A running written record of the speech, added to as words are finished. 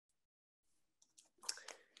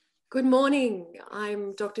Good morning.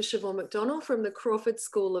 I'm Dr. Siobhan McDonald from the Crawford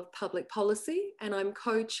School of Public Policy, and I'm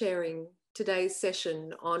co-chairing today's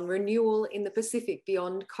session on Renewal in the Pacific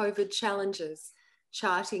Beyond COVID Challenges,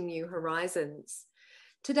 Charting New Horizons.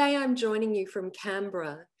 Today I'm joining you from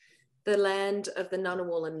Canberra, the land of the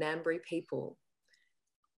Ngunnawal and Ngambri people.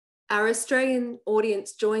 Our Australian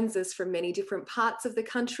audience joins us from many different parts of the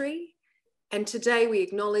country, and today we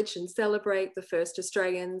acknowledge and celebrate the first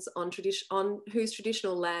Australians on whose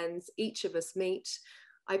traditional lands each of us meet.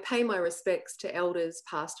 I pay my respects to elders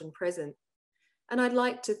past and present. And I'd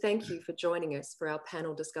like to thank you for joining us for our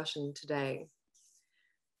panel discussion today.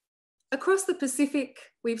 Across the Pacific,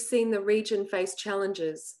 we've seen the region face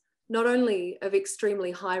challenges, not only of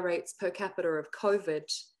extremely high rates per capita of COVID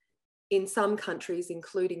in some countries,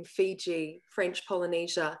 including Fiji, French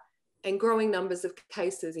Polynesia, and growing numbers of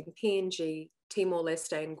cases in PNG,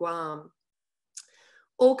 Timor-Leste and Guam.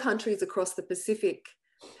 All countries across the Pacific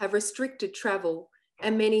have restricted travel,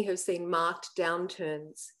 and many have seen marked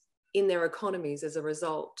downturns in their economies as a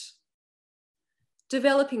result.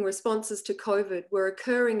 Developing responses to COVID were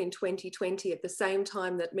occurring in 2020 at the same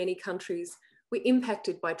time that many countries were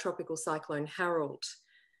impacted by Tropical Cyclone Harold,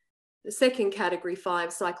 the second Category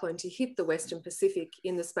 5 cyclone to hit the Western Pacific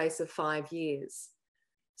in the space of 5 years.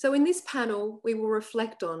 So in this panel, we will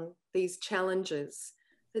reflect on these challenges,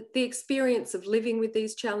 the experience of living with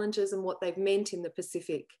these challenges and what they've meant in the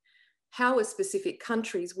Pacific. How are specific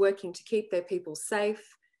countries working to keep their people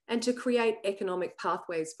safe and to create economic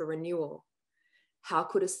pathways for renewal? How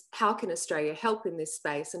can Australia help in this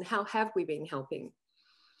space, and how have we been helping?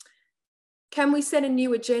 Can we set a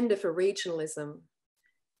new agenda for regionalism?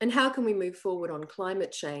 And how can we move forward on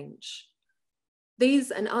climate change?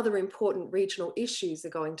 These and other important regional issues are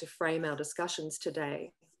going to frame our discussions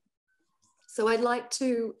today. So I'd like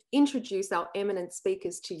to introduce our eminent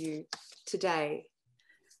speakers to you today.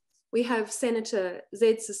 We have Senator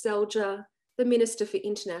Zed Seselja, the Minister for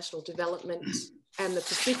International Development and the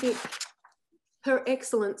Pacific, Her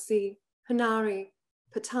Excellency Hanari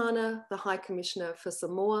Patana, the High Commissioner for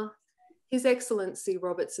Samoa, His Excellency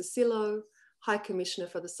Robert Cicillo, High Commissioner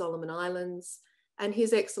for the Solomon Islands, and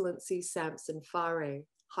His Excellency Samson Whare,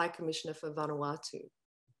 High Commissioner for Vanuatu.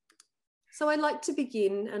 So I'd like to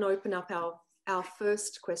begin and open up our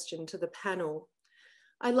first question to the panel.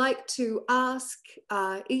 I'd like to ask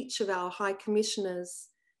each of our High Commissioners,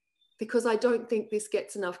 because I don't think this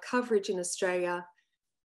gets enough coverage in Australia,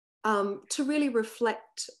 to really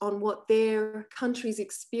reflect on what their country's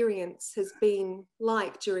experience has been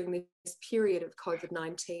like during this period of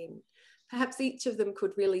COVID-19. Perhaps each of them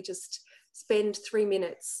could really just spend 3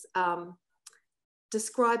 minutes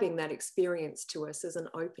describing that experience to us as an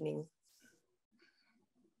opening.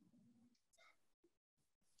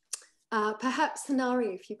 Perhaps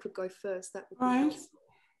Hanari, if you could go first, that would be nice.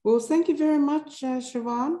 Well, thank you very much,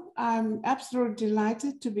 Siobhan. I'm absolutely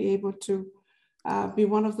delighted to be able to be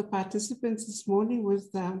one of the participants this morning with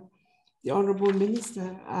the Honourable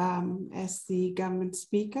Minister as the government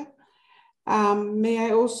speaker. May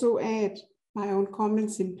I also add my own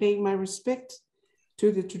comments in paying my respect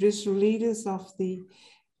to the traditional leaders of the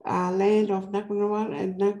land of Ngunnawal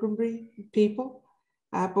and Ngambri people,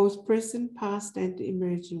 both present, past, and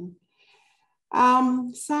emerging.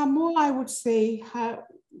 Samoa, I would say,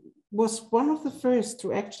 was one of the first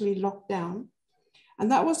to actually lock down.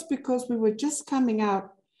 And that was because we were just coming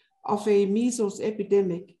out of a measles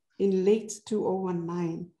epidemic in late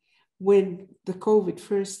 2019 when the COVID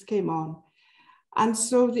first came on. And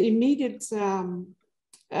so the immediate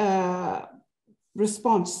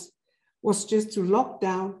response was just to lock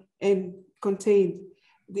down and contain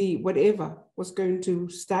the whatever was going to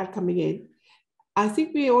start coming in. I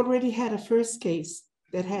think we already had a first case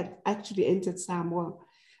that had actually entered Samoa,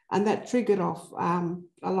 and that triggered off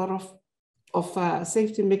a lot of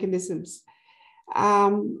safety mechanisms.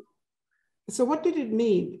 So what did it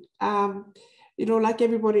mean? You know, like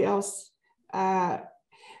everybody else, the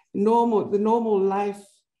normal life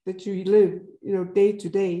that you live, you know, day to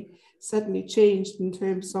day, suddenly changed in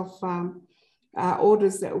terms of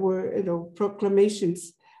orders that were, you know,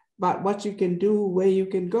 proclamations about what you can do, where you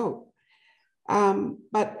can go.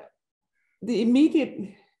 But the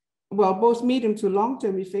immediate, well, both medium to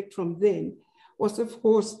long-term effect from then was, of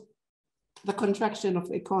course, the contraction of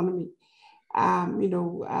the economy. You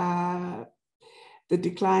know, the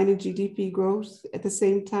decline in GDP growth at the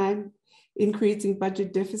same time, increasing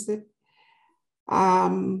budget deficit.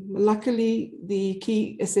 Luckily, the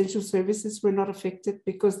key essential services were not affected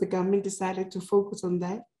because the government decided to focus on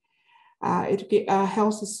that,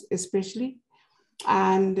 health especially.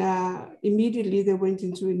 And immediately they went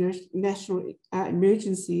into a national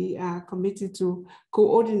emergency committee to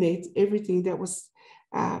coordinate everything that was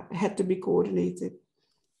had to be coordinated.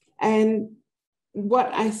 And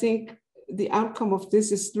what I think the outcome of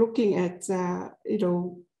this is looking at,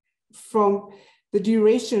 from the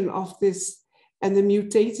duration of this and the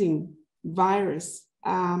mutating virus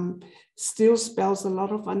still spells a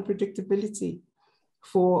lot of unpredictability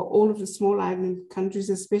for all of the small island countries,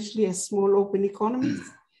 especially as small open economies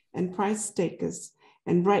and price takers.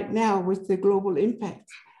 And right now, with the global impact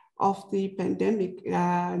of the pandemic,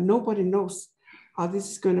 nobody knows how this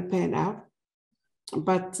is going to pan out.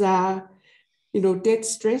 But, debt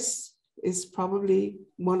stress is probably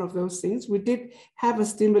one of those things. We did have a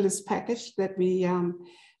stimulus package that we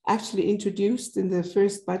actually introduced in the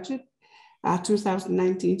first budget,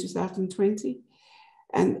 2019-2020.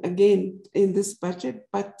 And again, in this budget,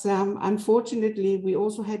 but unfortunately, we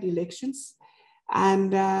also had elections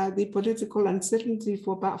and the political uncertainty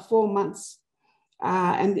for about 4 months,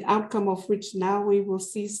 and the outcome of which now we will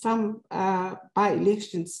see some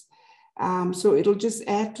by-elections. So it'll just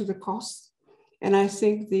add to the cost. And I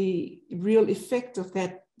think the real effect of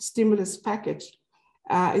that stimulus package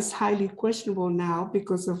is highly questionable now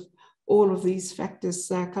because of all of these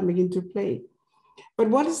factors coming into play. But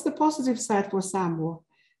what is the positive side for Samoa?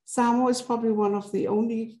 Samoa is probably one of the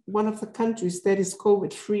countries that is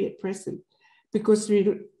COVID-free at present, because we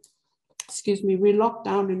locked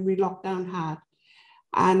down and we locked down hard.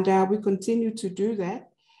 And we continue to do that.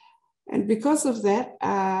 And because of that,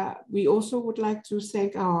 we also would like to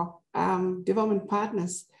thank our development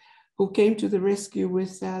partners who came to the rescue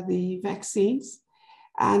with the vaccines.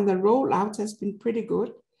 And the rollout has been pretty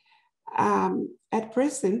good. At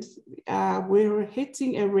present, we're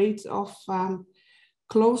hitting a rate of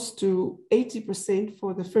close to 80%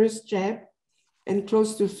 for the first jab and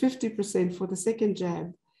close to 50% for the second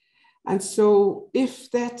jab. And so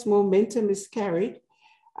if that momentum is carried,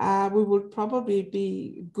 we will probably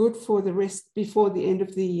be good for the rest before the end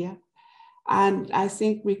of the year. And I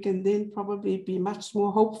think we can then probably be much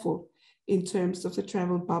more hopeful in terms of the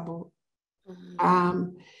travel bubble.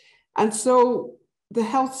 Mm-hmm. And so the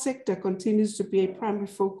health sector continues to be a primary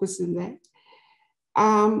focus in that.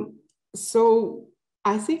 So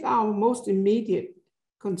I think our most immediate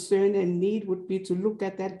concern and need would be to look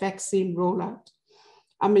at that vaccine rollout.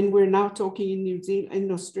 I mean, we're now talking in New Zealand,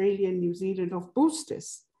 in Australia and New Zealand of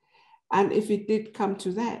boosters. And if it did come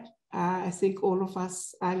to that, I think all of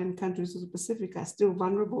us island countries of the Pacific are still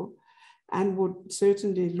vulnerable and would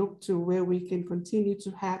certainly look to where we can continue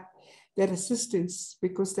to have that assistance,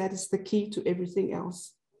 because that is the key to everything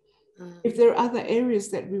else. If there are other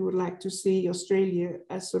areas that we would like to see Australia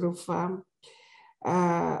as sort of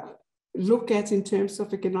look at in terms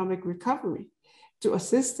of economic recovery to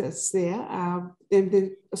assist us there,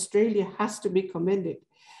 then Australia has to be commended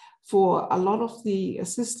for a lot of the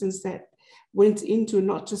assistance that went into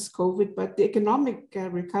not just COVID, but the economic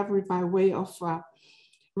recovery by way of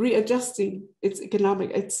readjusting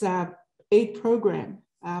its aid program,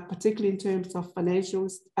 particularly in terms of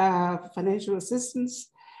financial assistance,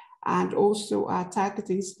 and also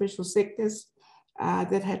targeting special sectors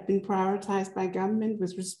that had been prioritized by government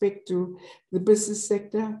with respect to the business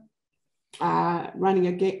sector,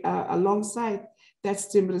 running alongside that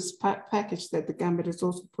stimulus package that the government has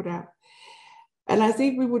also put out. And I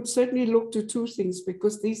think we would certainly look to two things,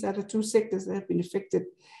 because these are the two sectors that have been affected.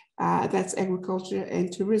 That's agriculture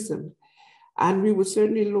and tourism. And we would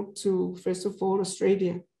certainly look to, first of all,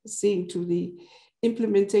 Australia, seeing to the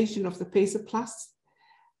implementation of the PACER Plus,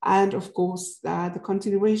 and of course, the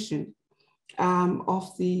continuation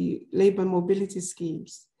of the labor mobility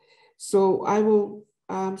schemes. So I will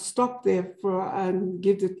stop there and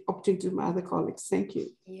give the opportunity to my other colleagues. Thank you.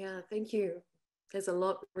 Yeah, thank you. There's a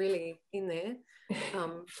lot really in there,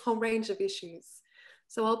 whole range of issues.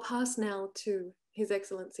 So I'll pass now to His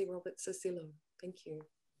Excellency Robert Susilo. Thank you.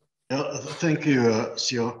 Thank you,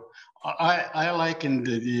 Sio. I liken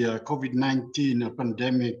the COVID-19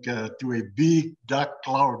 pandemic to a big dark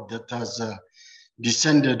cloud that has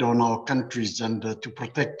descended on our countries, and to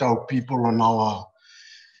protect our people and our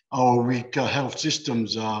weak health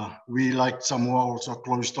systems, we, like Samoa, also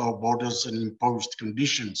closed our borders and imposed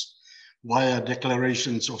conditions via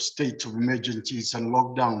declarations of states of emergencies and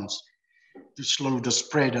lockdowns to slow the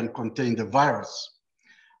spread and contain the virus.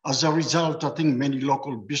 As a result, I think many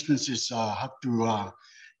local businesses had to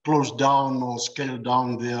close down or scale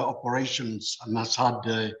down their operations, and has had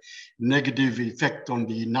a negative effect on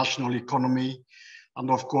the national economy,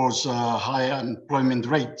 and of course, high unemployment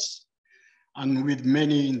rates. And with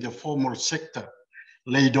many in the formal sector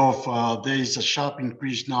laid off. There is a sharp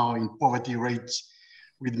increase now in poverty rates,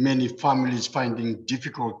 with many families finding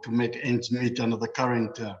difficult to make ends meet under the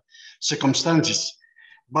current circumstances.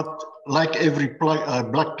 But like every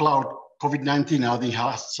black cloud, COVID-19, I think,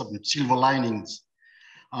 has some silver linings.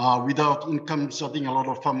 Without incomes, I think a lot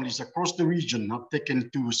of families across the region have taken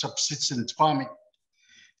to subsistence farming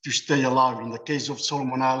to stay alive. In the case of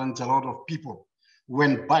Solomon Islands, a lot of people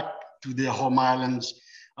went back to their home islands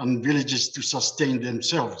and villages to sustain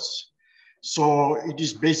themselves. So it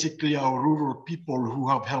is basically our rural people who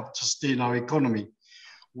have helped sustain our economy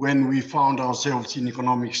when we found ourselves in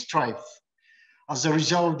economic strife. As a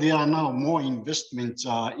result, there are now more investments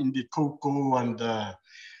in the cocoa and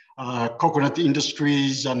coconut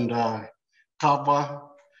industries and kava,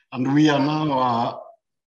 and we are now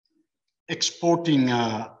exporting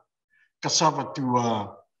cassava to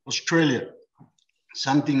Australia,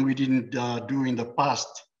 something we didn't do in the past.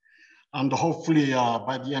 And hopefully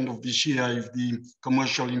by the end of this year, if the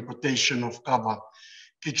commercial importation of kava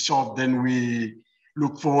kicks off, then we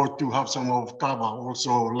look forward to have some of kava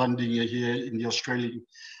also landing here in the Australian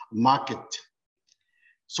market.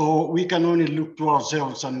 So we can only look to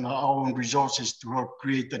ourselves and our own resources to help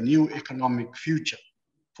create a new economic future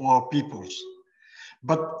for our peoples.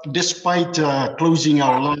 But despite closing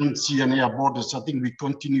our land, sea and air borders, I think we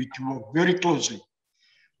continue to work very closely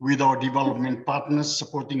with our development partners,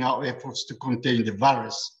 supporting our efforts to contain the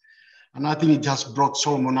virus. And I think it has brought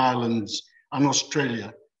Solomon Islands and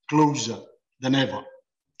Australia closer than ever.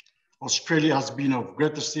 Australia has been of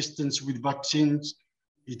great assistance with vaccines.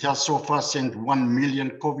 It has so far sent 1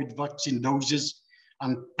 million COVID vaccine doses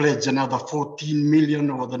and pledged another 14 million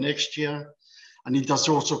over the next year. And it has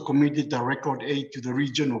also committed a record aid to the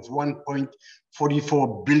region of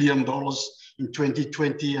 $1.44 billion in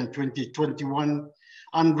 2020 and 2021.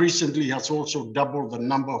 And recently has also doubled the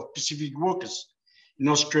number of Pacific workers in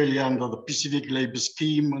Australia under the Pacific Labour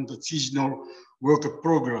Scheme and the Seasonal Worker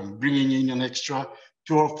Program, bringing in an extra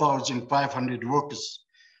 12,500 workers.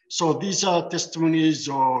 So these are testimonies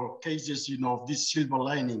or cases, of this silver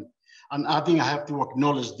lining. And I think I have to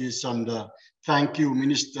acknowledge this and thank you,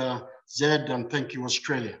 Minister Zed, and thank you,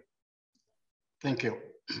 Australia. Thank you.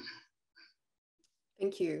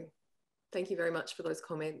 Thank you. Thank you very much for those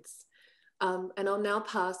comments. And I'll now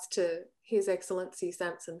pass to His Excellency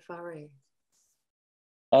Samson Fareh.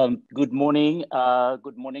 Good morning,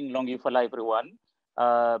 Longi Fala everyone.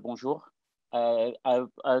 Bonjour.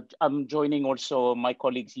 I'm joining also my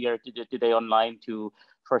colleagues here today online to,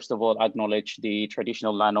 first of all, acknowledge the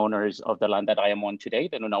traditional landowners of the land that I am on today,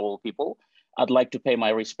 the Renewal people. I'd like to pay my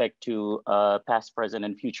respect to past, present,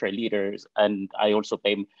 and future leaders. And I also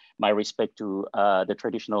pay my respect to the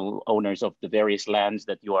traditional owners of the various lands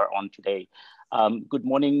that you are on today. Good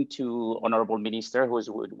morning to Honorable Minister who is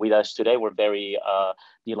with us today. We're very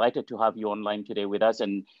delighted to have you online today with us.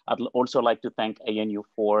 And I'd also like to thank ANU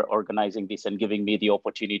for organizing this and giving me the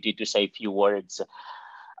opportunity to say a few words.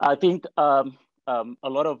 I think a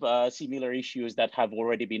lot of similar issues that have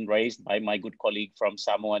already been raised by my good colleague from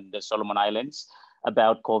Samoa and the Solomon Islands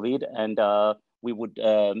about COVID. And we would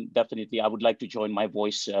I would like to join my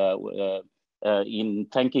voice in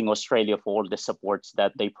thanking Australia for all the supports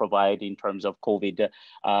that they provide in terms of COVID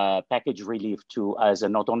package relief to us,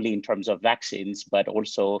 and not only in terms of vaccines, but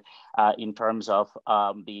also in terms of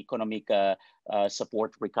the economic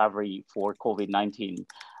support recovery for COVID-19.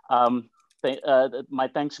 My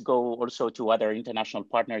thanks go also to other international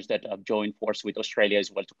partners that have joined force with Australia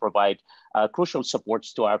as well to provide crucial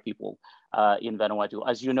supports to our people in Vanuatu.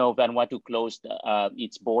 As you know, Vanuatu closed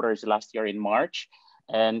its borders last year in March,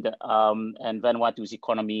 and Vanuatu's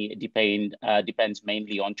economy depends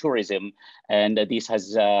mainly on tourism, and this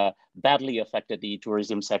has badly affected the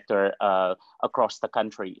tourism sector across the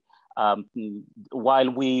country. While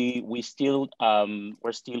we're still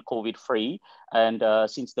COVID-free, and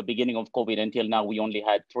since the beginning of COVID until now, we only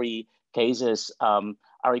had 3 cases.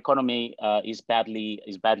 Our economy is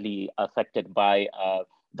badly affected by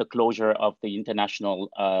the closure of the international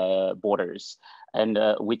borders, and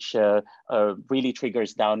which really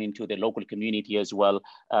triggers down into the local community as well,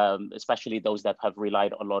 especially those that have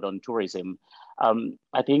relied a lot on tourism.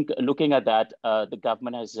 I think looking at that, the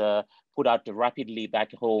government has put out rapidly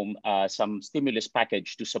back home some stimulus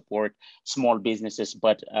package to support small businesses.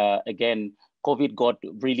 But again, COVID got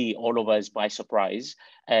really all of us by surprise.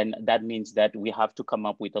 And that means that we have to come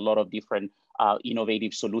up with a lot of different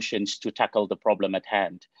innovative solutions to tackle the problem at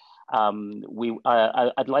hand.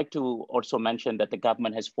 I'd like to also mention that the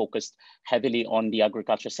government has focused heavily on the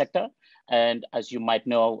agriculture sector. And as you might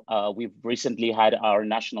know, we've recently had our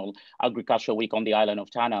National Agriculture Week on the island of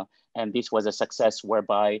Tanna. And this was a success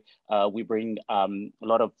whereby we bring a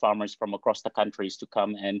lot of farmers from across the countries to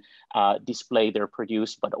come and display their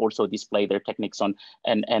produce, but also display their techniques on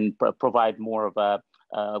and provide more of a,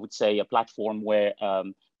 I would say, a platform where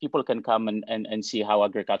people can come and see how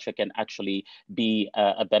agriculture can actually be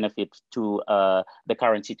a benefit to the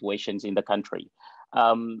current situations in the country.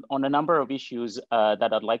 On a number of issues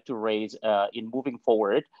that I'd like to raise in moving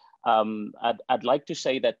forward, I'd like to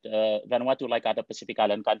say that Vanuatu, like other Pacific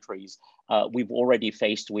Island countries, we've already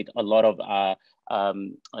faced with a lot of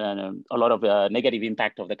negative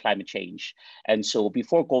impact of the climate change. And so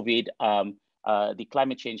before COVID, the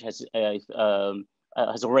climate change has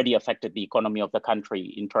already affected the economy of the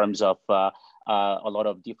country in terms of a lot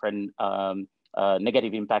of different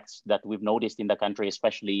negative impacts that we've noticed in the country,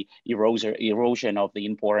 especially erosion of the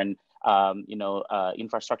important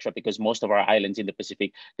infrastructure, because most of our islands in the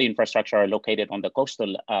Pacific, the infrastructure are located on the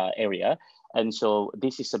coastal area. And so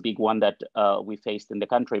this is a big one that we faced in the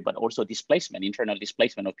country, but also displacement, internal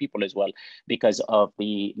displacement of people as well, because of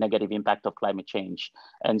the negative impact of climate change.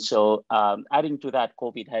 And so adding to that,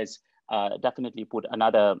 COVID has definitely put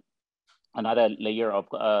another layer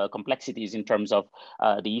of complexities in terms of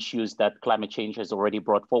the issues that climate change has already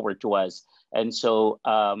brought forward to us. And so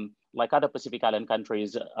like other Pacific Island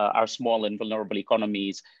countries, our small and vulnerable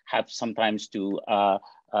economies have sometimes to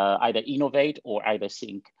either innovate or either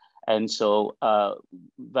sink. And so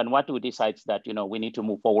Vanuatu decides that, we need to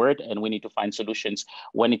move forward and we need to find solutions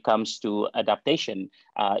when it comes to adaptation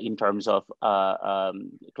in terms of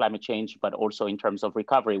climate change, but also in terms of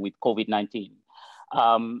recovery with COVID-19.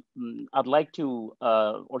 I'd like to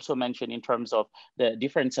also mention in terms of the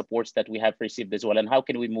different supports that we have received as well, and how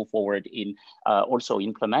can we move forward in also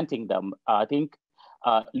implementing them. I think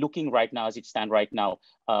looking right now, as it stands right now,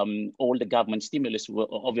 all the government stimulus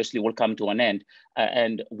will come to an end,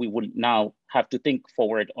 and we will now have to think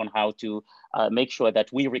forward on how to make sure that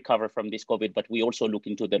we recover from this COVID, but we also look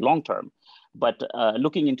into the long term. But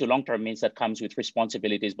looking into long term means that comes with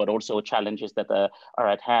responsibilities, but also challenges that are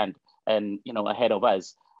at hand and ahead of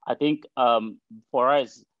us. I think for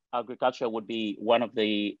us, agriculture would be one of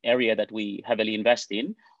the area that we heavily invest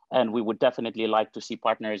in. And we would definitely like to see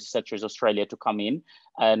partners such as Australia to come in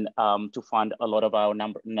and to fund a lot of our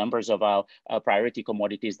numbers of our priority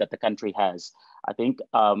commodities that the country has. I think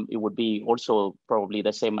it would be also probably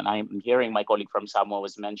the same, and I'm hearing my colleague from Samoa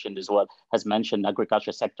has mentioned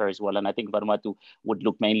agriculture sector as well. And I think Vanuatu would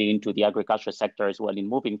look mainly into the agriculture sector as well in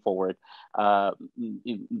moving forward.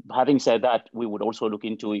 Having said that, we would also look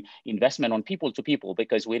into investment on people to people,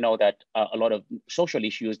 because we know that a lot of social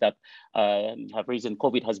issues that have risen,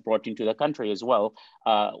 COVID has brought into the country as well,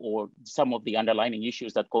 or some of the underlying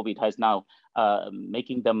issues that COVID has now,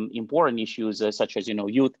 making them important issues such as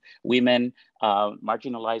youth, women,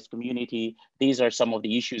 marginalized community. These are some of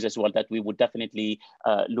the issues as well that we would definitely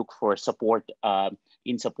look for support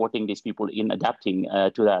in supporting these people in adapting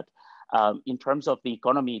to that. In terms of the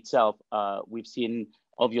economy itself, we've seen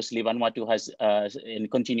obviously Vanuatu has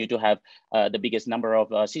and continue to have the biggest number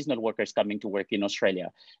of seasonal workers coming to work in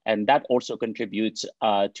Australia. And that also contributes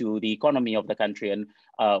to the economy of the country. And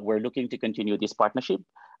we're looking to continue this partnership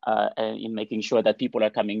in making sure that people are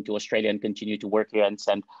coming to Australia and continue to work here and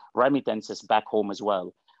send remittances back home as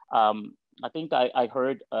well. I think I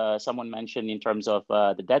heard someone mention in terms of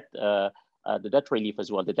the debt relief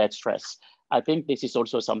as well, the debt stress. I think this is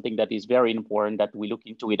also something that is very important that we look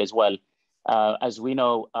into it as well. As we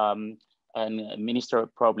know, and Minister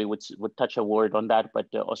probably would touch a word on that, but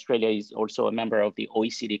Australia is also a member of the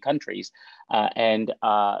OECD countries. And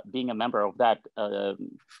being a member of that,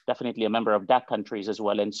 definitely a member of DAC countries as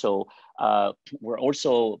well. And so we're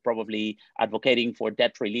also probably advocating for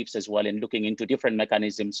debt reliefs as well and looking into different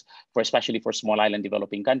mechanisms for, especially for small island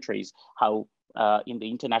developing countries, how in the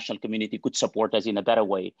international community could support us in a better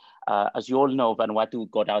way. As you all know, Vanuatu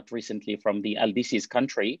got out recently from the LDC's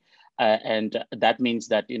country. And that means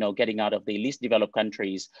that, getting out of the least developed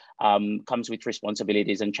countries comes with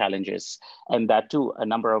responsibilities and challenges. And that too, a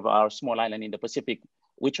number of our small islands in the Pacific,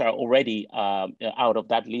 which are already out of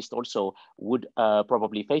that list also, would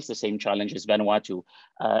probably face the same challenge as Vanuatu.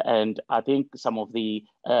 And I think some of the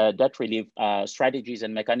debt relief strategies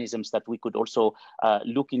and mechanisms that we could also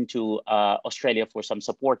look into Australia for some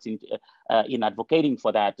support in advocating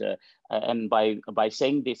for that and by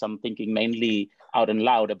saying this, I'm thinking mainly out and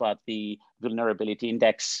loud about the vulnerability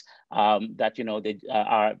index, that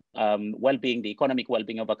our well-being, the economic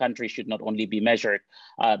well-being of a country should not only be measured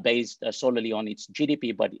based solely on its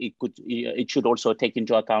GDP, but it should also take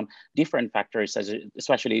into account different factors,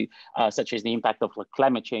 especially such as the impact of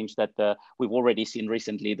climate change that we've already seen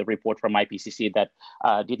recently. The report from IPCC that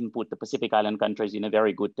didn't put the Pacific Island countries in a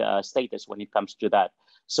very good status when it comes to that.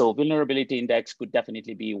 So vulnerability index could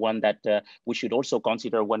definitely be one that we should also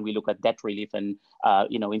consider when we look at debt relief and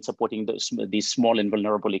in supporting these small and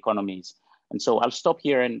vulnerable economies. And so I'll stop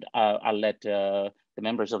here, and I'll let the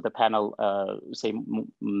members of the panel say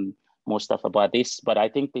more stuff about this. But I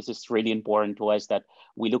think this is really important to us that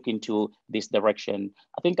we look into this direction.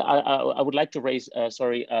 I think I would like to raise,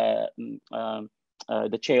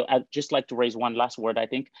 the chair, I'd just like to raise one last word. I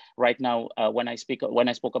think right now, when I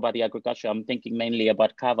spoke about the agriculture, I'm thinking mainly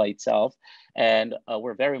about kava itself. And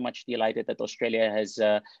we're very much delighted that Australia has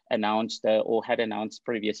announced or had announced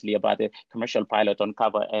previously about a commercial pilot on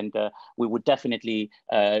kava. And we would definitely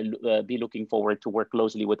be looking forward to work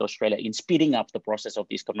closely with Australia in speeding up the process of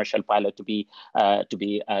this commercial pilot to be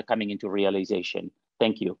coming into realization.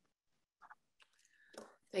 Thank you.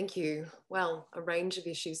 Thank you. Well, a range of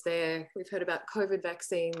issues there. We've heard about COVID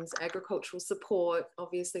vaccines, agricultural support,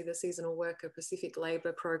 obviously the seasonal worker, Pacific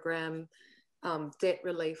Labour Program, debt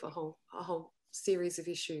relief, a whole series of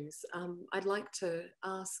issues. I'd like to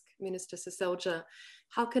ask Minister Seselja,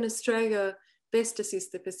 how can Australia best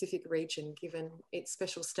assist the Pacific region given its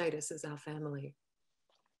special status as our family?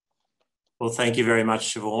 Well, thank you very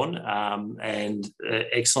much, Siobhan, and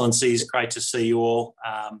Excellencies, great to see you all.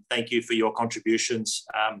 Thank you for your contributions.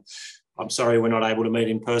 I'm sorry we're not able to meet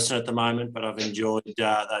in person at the moment, but I've enjoyed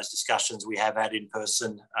those discussions we have had in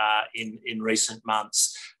person in recent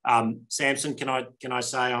months. Samson, can I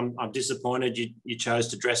say I'm disappointed you chose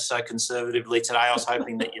to dress so conservatively today. I was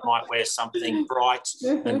hoping that you might wear something bright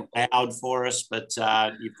and loud for us, but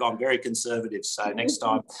you've gone very conservative. So next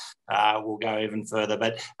time we'll go even further.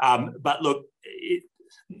 But look,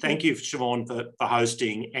 thank you, Siobhan, for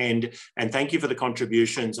hosting, and thank you for the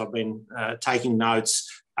contributions. I've been taking notes.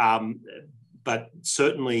 But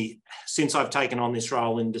certainly since I've taken on this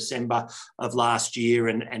role in December of last year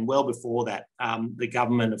and well before that, the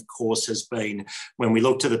government, of course, has been, when we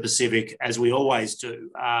look to the Pacific, as we always do,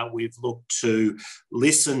 we've looked to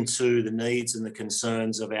listen to the needs and the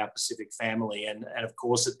concerns of our Pacific family. And of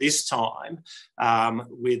course, at this time,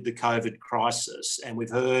 with the COVID crisis, and we've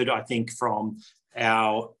heard, I think, from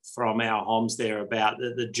our homes there about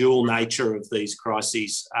the dual nature of these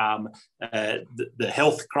crises, the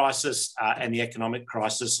health crisis and the economic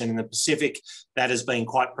crisis. And in the Pacific, that has been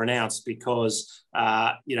quite pronounced because,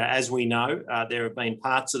 as we know, there have been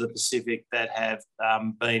parts of the Pacific that have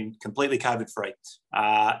been completely COVID-free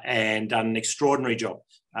and done an extraordinary job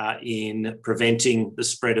in preventing the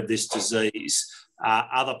spread of this disease.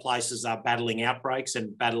 Other places are battling outbreaks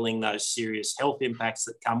and battling those serious health impacts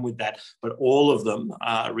that come with that. But all of them,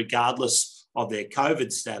 regardless of their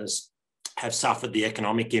COVID status, have suffered the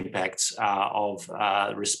economic impacts of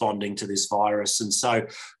responding to this virus. And so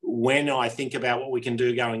when I think about what we can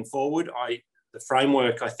do going forward, the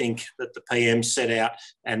framework, I think, that the PM set out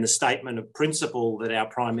and the statement of principle that our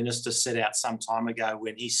Prime Minister set out some time ago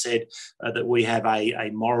when he said that we have a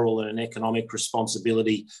moral and an economic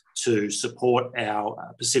responsibility to support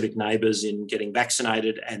our Pacific neighbours in getting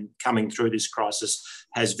vaccinated and coming through this crisis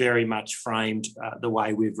has very much framed the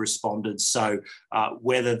way we've responded. So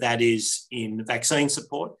whether that is in vaccine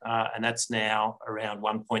support, and that's now around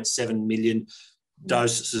 1.7 million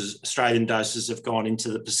doses, Australian doses have gone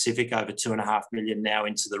into the Pacific, over 2.5 million now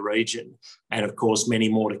into the region, and of course many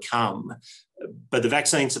more to come. But the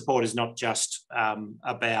vaccine support is not just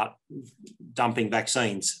about dumping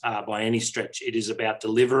vaccines by any stretch. It is about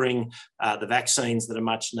delivering the vaccines that are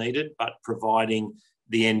much needed, but providing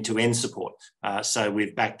the end-to-end support. So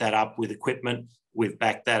we've backed that up with equipment. We've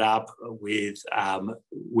backed that up with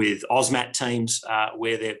AUSMAT teams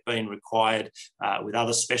where they've been required, with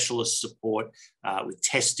other specialist support, with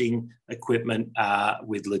testing equipment,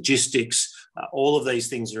 with logistics. All of these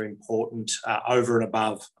things are important over and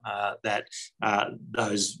above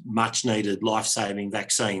those much needed life-saving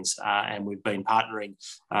vaccines. And we've been partnering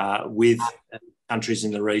with countries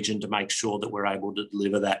in the region to make sure that we're able to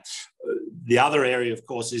deliver that. The other area, of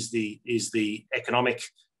course, is the economic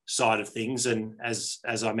side of things. And as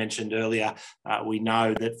I mentioned earlier, we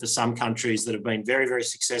know that for some countries that have been very, very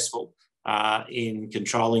successful in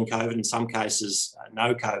controlling COVID, in some cases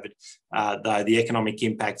no COVID, though the economic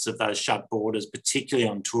impacts of those shut borders, particularly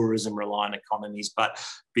on tourism-reliant economies, but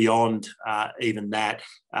beyond even that,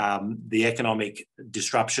 the economic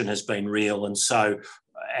disruption has been real. And so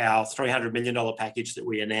our $300 million package that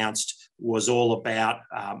we announced was all about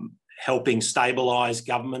helping stabilise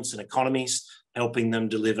governments and economies, helping them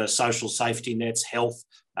deliver social safety nets, health,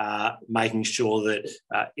 making sure that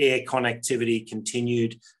air connectivity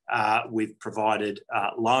continued. We've provided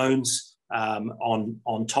loans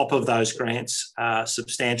on top of those grants,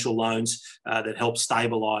 substantial loans that help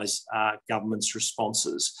stabilise government's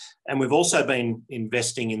responses. And we've also been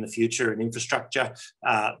investing in the future in infrastructure.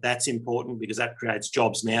 That's important because that creates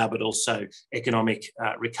jobs now, but also economic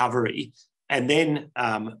recovery. And then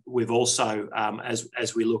we've also,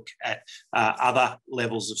 as we look at other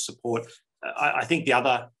levels of support, I think the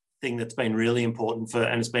other thing that's been really important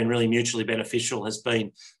and it's been really mutually beneficial has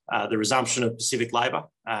been the resumption of Pacific labour.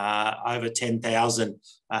 Over 10,000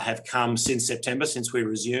 have come since September, since we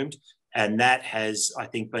resumed. And that has, I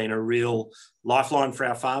think, been a real lifeline for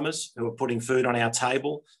our farmers who are putting food on our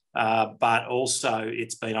table. But also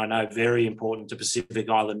it's been, I know, very important to Pacific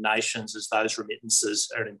Island nations, as those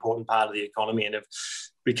remittances are an important part of the economy and have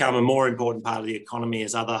become a more important part of the economy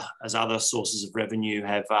as other sources of revenue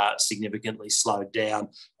have significantly slowed down.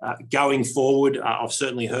 Going forward, I've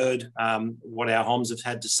certainly heard what our HOMs have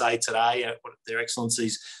had to say today, what their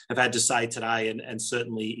excellencies have had to say today, and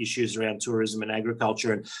certainly issues around tourism and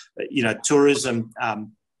agriculture. And tourism.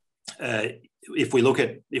 If we look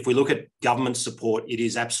at government support, it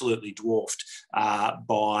is absolutely dwarfed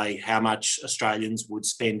by how much Australians would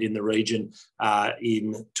spend in the region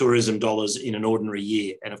in tourism dollars in an ordinary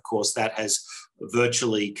year. And of course, that has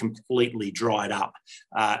virtually completely dried up.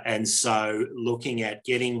 And so looking at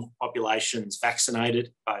getting populations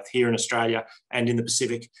vaccinated, both here in Australia and in the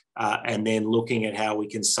Pacific, and then looking at how we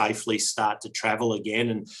can safely start to travel again.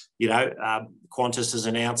 And, Qantas has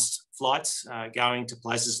announced flights going to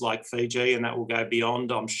places like Fiji, and that will go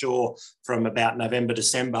beyond, I'm sure, from about November,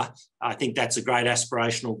 December. I think that's a great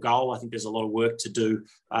aspirational goal. I think there's a lot of work to do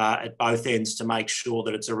at both ends to make sure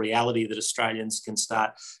that it's a reality that Australians can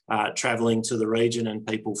start travelling to the region and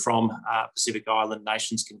people from Pacific Island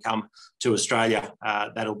nations can come to Australia.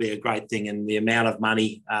 That'll be a great thing. And the amount of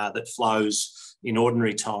money that flows in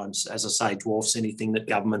ordinary times, as I say, dwarfs anything that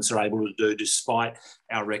governments are able to do, despite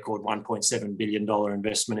our record $1.7 billion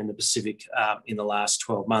investment in the Pacific in the last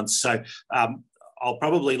 12 months. So I'll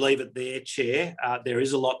probably leave it there, Chair. There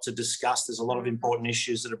is a lot to discuss. There's a lot of important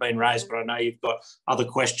issues that have been raised, but I know you've got other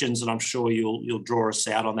questions, and I'm sure you'll draw us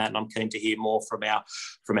out on that, and I'm keen to hear more from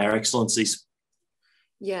our excellencies.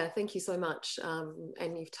 Yeah, thank you so much.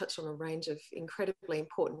 And you've touched on a range of incredibly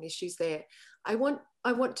important issues there. I want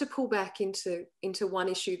to pull back into one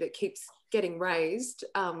issue that keeps getting raised,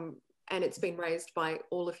 and it's been raised by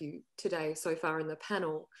all of you today so far in the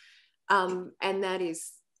panel, and that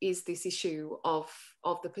is this issue of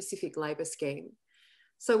the Pacific Labour Scheme.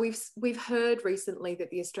 So we've heard recently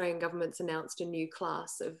that the Australian government's announced a new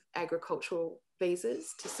class of agricultural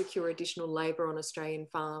visas to secure additional labour on Australian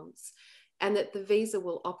farms, and that the visa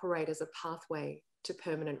will operate as a pathway to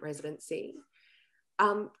permanent residency.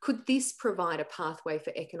 Could this provide a pathway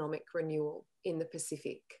for economic renewal in the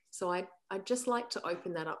Pacific? So I'd just like to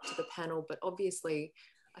open that up to the panel, but obviously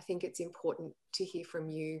I think it's important to hear from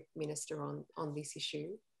you, Minister, on this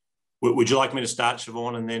issue. Would you like me to start,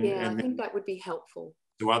 Siobhan, and then? Yeah, I think that would be helpful.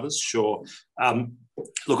 To others, sure.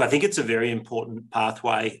 Look, I think it's a very important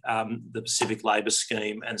pathway, the Pacific Labour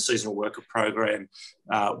Scheme and Seasonal Worker Program,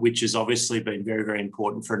 which has obviously been very, very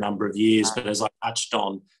important for a number of years, but as I touched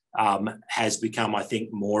on, has become, I think,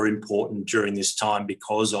 more important during this time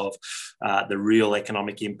because of the real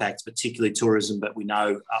economic impacts, particularly tourism, but we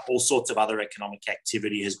know all sorts of other economic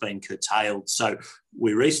activity has been curtailed. So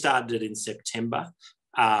we restarted it in September.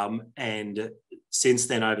 And since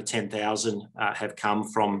then, over 10,000 have come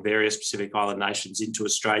from various Pacific Island nations into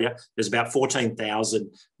Australia. There's about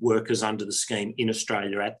 14,000 workers under the scheme in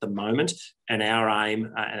Australia at the moment. And our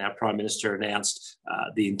aim, and our Prime Minister announced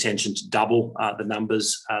the intention to double the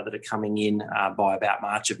numbers that are coming in by about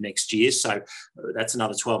March of next year. So that's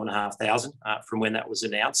another 12,500 from when that was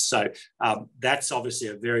announced. So that's obviously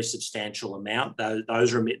a very substantial amount.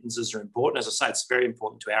 Those remittances are important. As I say, it's very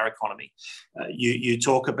important to our economy. You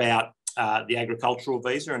talk about the agricultural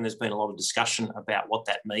visa, and there's been a lot of discussion about what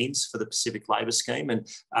that means for the Pacific Labour Scheme. And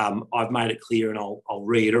I've made it clear, and I'll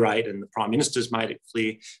reiterate, and the Prime Minister's made it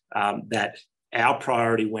clear that our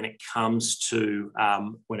priority when it comes to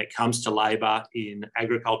labour in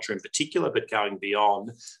agriculture in particular, but going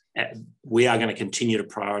beyond, we are going to continue to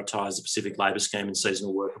prioritise the Pacific Labour Scheme and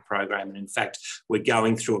Seasonal Worker Program. And in fact, we're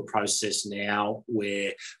going through a process now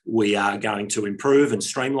where we are going to improve and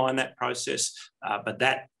streamline that process, but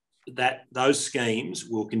those schemes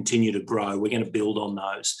will continue to grow. We're going to build on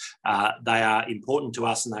those. They are important to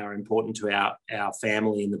us and they are important to our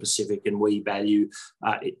family in the Pacific, and we value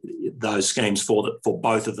those schemes for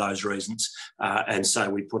both of those reasons. And so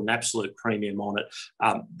we put an absolute premium on it.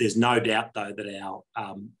 There's no doubt, though, that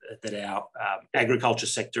our agriculture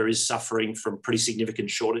sector is suffering from pretty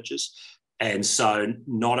significant shortages. And so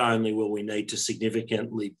not only will we need to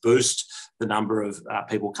significantly boost the number of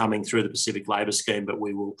people coming through the Pacific Labour Scheme, but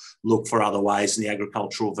we will look for other ways, and the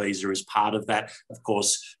agricultural visa is part of that. Of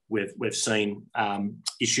course, we've seen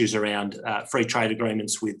issues around free trade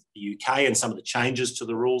agreements with the UK and some of the changes to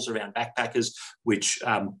the rules around backpackers, which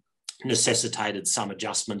necessitated some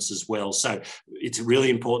adjustments as well. So it's really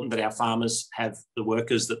important that our farmers have the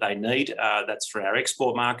workers that they need. That's for our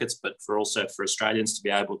export markets, but also for Australians to be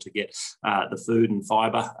able to get the food and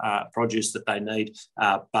fibre produce that they need.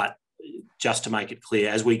 But just to make it clear,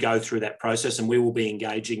 as we go through that process, and we will be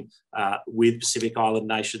engaging with Pacific Island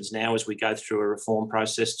nations now as we go through a reform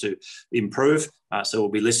process to improve. So we'll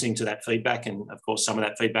be listening to that feedback, and of course some of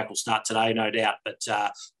that feedback will start today, no doubt, but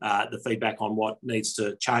the feedback on what needs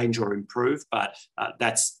to change or improve. But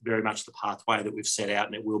that's very much the pathway that we've set out,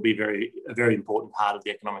 and it will be a very important part of the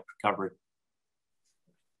economic recovery.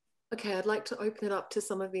 Okay, I'd like to open it up to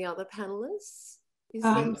some of the other panellists.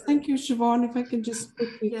 Thank you, Siobhan. If I can just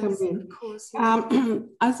quickly come in. Of course. Yes.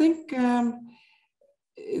 I think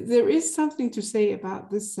there is something to say about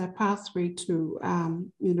this pathway to,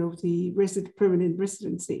 the permanent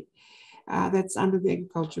residency that's under the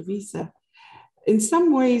agriculture visa. In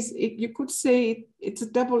some ways, you could say it's a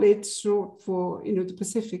double-edged sword for the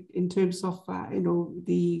Pacific in terms of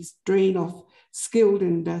the drain of skilled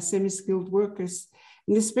and semi-skilled workers,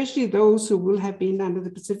 and especially those who will have been under the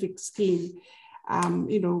Pacific scheme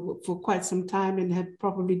for quite some time and have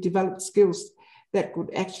probably developed skills that could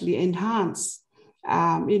actually enhance,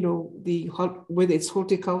 whether it's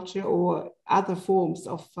horticulture or other forms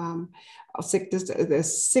of sectors, the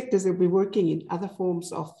sectors that we're working in, other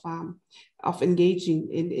forms of engaging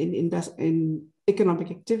in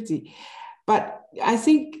economic activity. But I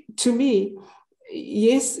think, to me,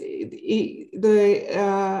 yes, the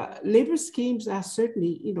labor schemes are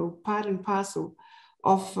certainly, part and parcel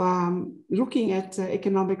of looking at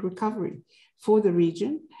economic recovery for the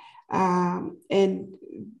region. And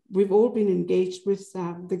we've all been engaged with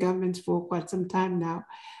the government for quite some time now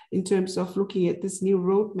in terms of looking at this new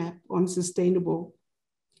roadmap on sustainable,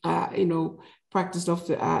 practice of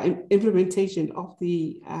the implementation of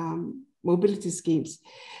the mobility schemes.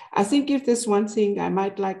 I think if there's one thing I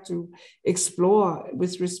might like to explore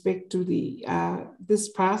with respect to the this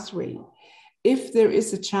pathway, if there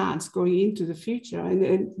is a chance going into the future,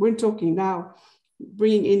 and we're talking now,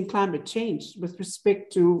 bringing in climate change with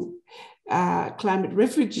respect to climate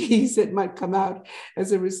refugees that might come out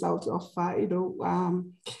as a result of,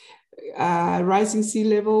 rising sea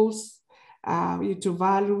levels,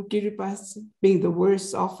 Tuvalu, Kiribati being the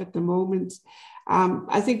worst off at the moment.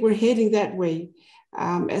 I think we're heading that way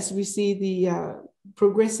as we see the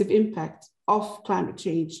progressive impact of climate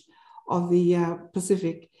change on the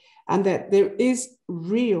Pacific, and that there is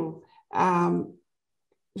real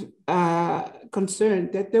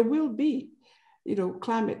concern that there will be,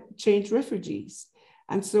 climate change refugees.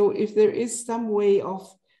 And so if there is some way of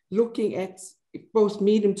looking at both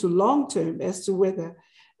medium to long term as to whether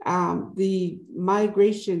the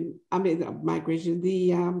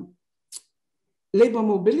labor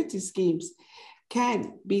mobility schemes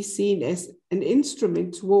can be seen as an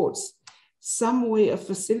instrument towards some way of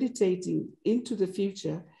facilitating into the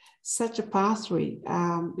future such a pathway,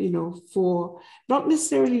 for not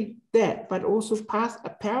necessarily that, but also a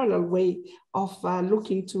parallel way of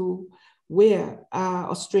looking to where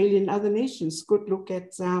Australia and other nations could look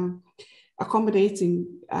at accommodating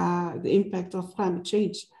the impact of climate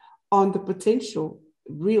change on the potential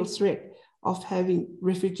real threat of having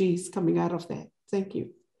refugees coming out of that. Thank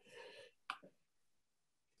you.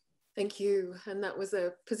 Thank you. And that was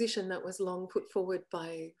a position that was long put forward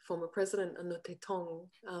by former President Anote Tong,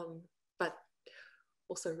 but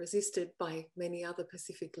also resisted by many other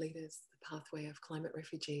Pacific leaders, the pathway of climate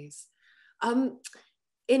refugees.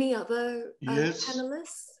 Any other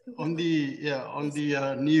panelists? On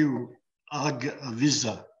the new AG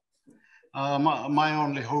visa, my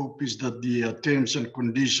only hope is that the terms and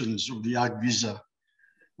conditions of the AG visa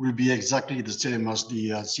will be exactly the same as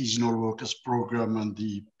the seasonal workers program and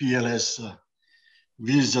the PLS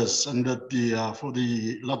visas, and that for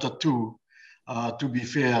the latter two, to be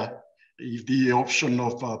fair, if the option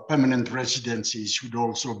of permanent residency should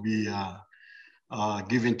also be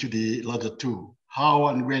given to the other two. How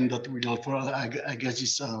and when that will, I guess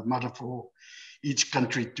it's a matter for each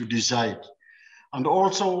country to decide. And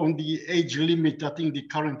also on the age limit, I think the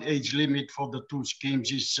current age limit for the two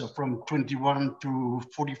schemes is from 21 to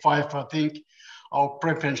 45, I think. Our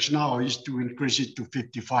preference now is to increase it to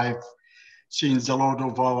 55, since a lot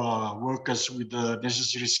of our workers with the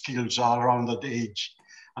necessary skills are around that age.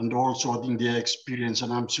 And also I think their experience,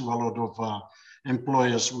 and I'm sure a lot of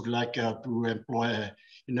employers would like to employ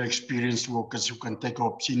experienced workers who can take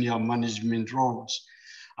up senior management roles.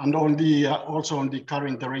 And on the also on the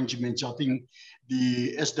current arrangements, I think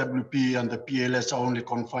the SWP and the PLS are only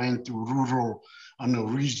confined to rural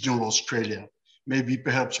and regional Australia. Maybe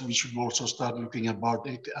perhaps we should also start looking about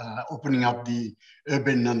opening up the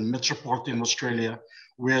urban and metropolitan Australia,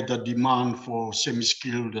 where the demand for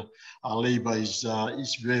semi-skilled labor is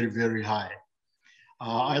very, very high.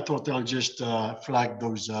 I thought I'll just flag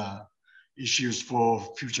those issues for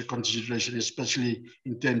future consideration, especially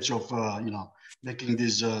in terms of making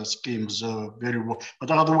these schemes very well. But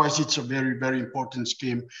otherwise, it's a very, very important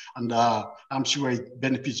scheme, and I'm sure it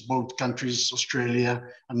benefits both countries, Australia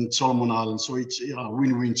and Solomon Islands. So it's a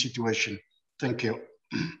win-win situation. Thank you.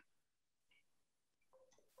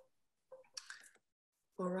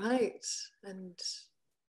 All right, and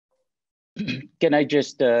can I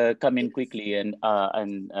just come in quickly and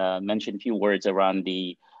mention a few words around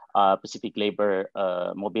the Pacific labor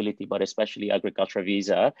mobility, but especially agricultural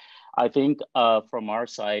visa. I think from our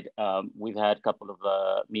side, we've had a couple of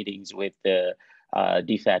meetings with the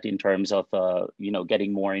DFAT in terms of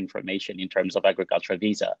getting more information in terms of agricultural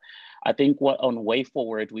visa. I think on way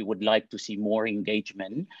forward, we would like to see more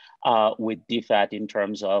engagement with DFAT in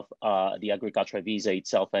terms of the agricultural visa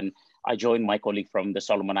itself. And I joined my colleague from the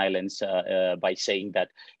Solomon Islands by saying that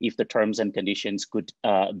if the terms and conditions could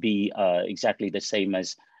be exactly the same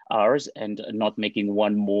as ours and not making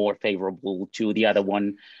one more favorable to the other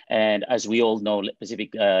one. And as we all know,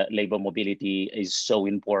 Pacific labor mobility is so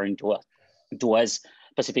important to us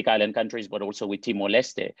Pacific Island countries, but also with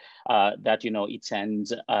Timor-Leste, that it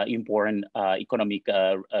sends important economic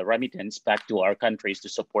remittance back to our countries to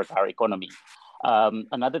support our economy.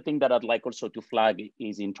 Another thing that I'd like also to flag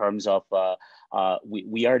is in terms of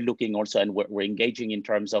we are looking also, and we're engaging in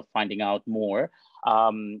terms of finding out more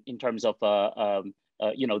in terms of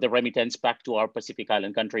the remittance back to our Pacific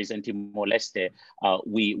Island countries and Timor-Leste.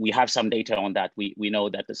 We have some data on that. We know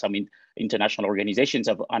that some international organizations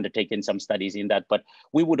have undertaken some studies in that, but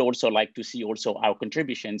we would also like to see also our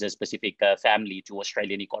contributions as Pacific family to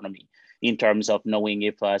Australian economy in terms of knowing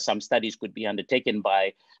if some studies could be undertaken by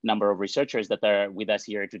a number of researchers that are with us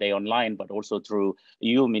here today online, but also through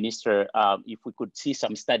you, Minister, if we could see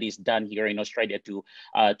some studies done here in Australia to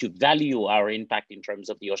value our impact in terms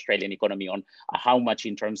of the Australian economy on how much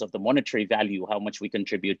in terms of the monetary value, how much we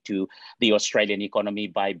contribute to the Australian economy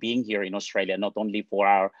by being here in Australia, not only for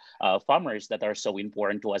our farmers that are so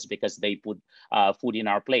important to us because they put food in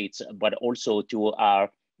our plates, but also to our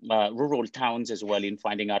rural towns as well, in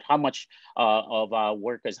finding out how much of our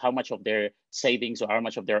workers, how much of their savings or how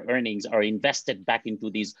much of their earnings are invested back into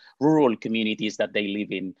these rural communities that they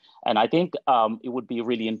live in. And I think it would be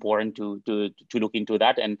really important to look into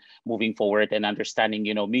that and moving forward and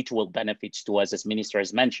understanding, mutual benefits to us, as Minister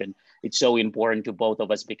has mentioned. It's so important to both of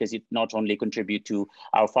us because it not only contribute to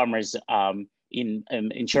our farmers in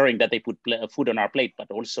ensuring that they put food on our plate, but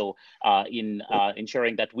also in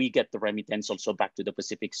ensuring that we get the remittance also back to the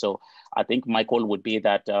Pacific. So I think my call would be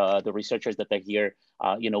that the researchers that are here,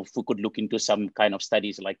 if we could look into some kind of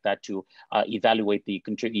studies like that to evaluate the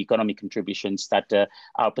economic contributions that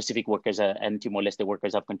our Pacific workers and Timor-Leste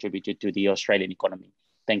workers have contributed to the Australian economy.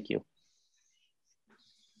 Thank you.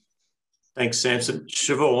 Thanks, Samson.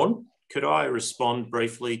 Siobhan, could I respond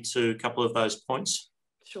briefly to a couple of those points?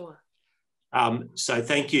 Sure. So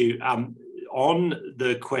thank you. On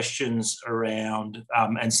the questions around,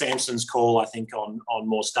 and Samson's call, I think, on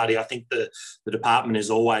more study, I think the department is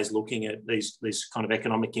always looking at these kind of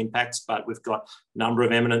economic impacts, but we've got a number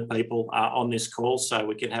of eminent people on this call, so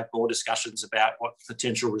we can have more discussions about what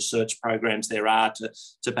potential research programs there are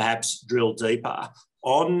to perhaps drill deeper.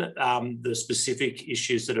 On the specific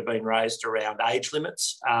issues that have been raised around age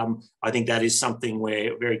limits, I think that is something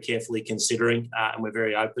we're very carefully considering, and we're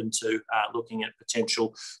very open to looking at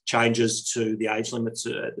potential changes to the age limits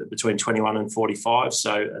between 21 and 45.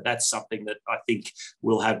 So that's something that I think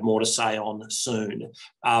we'll have more to say on soon.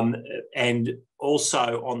 And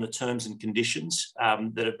also on the terms and conditions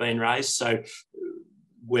that have been raised. So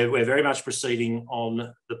we're very much proceeding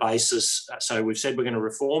on the basis. So we've said we're going to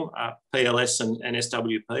reform PLS and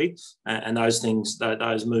SWP, and those things,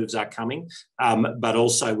 those moves are coming. But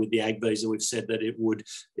also with the ag visa, we've said that it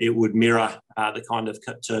would mirror the kind of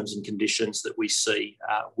terms and conditions that we see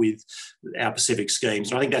with our Pacific schemes.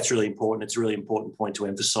 And I think that's really important. It's a really important point to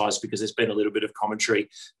emphasise, because there's been a little bit of commentary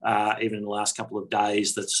even in the last couple of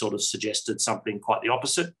days that sort of suggested something quite the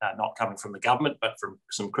opposite, not coming from the government, but from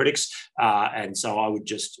some critics. And so I would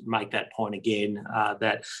just make that point again,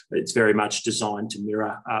 that it's very much designed to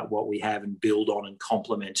mirror what we have and build on and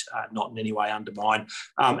complement, not in any way undermine.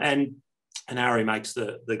 And Ari makes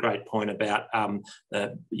the great point about,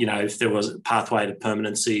 if there was a pathway to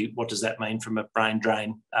permanency, what does that mean from a brain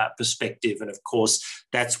drain perspective? And of course,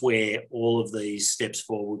 that's where all of these steps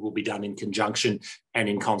forward will be done in conjunction and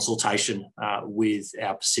in consultation with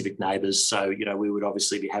our Pacific neighbours. So, we would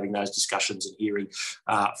obviously be having those discussions and hearing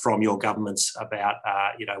from your governments about,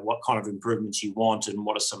 what kind of improvements you want and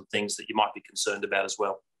what are some things that you might be concerned about as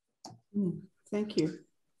well. Thank you.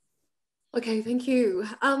 Okay, thank you.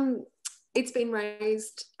 It's been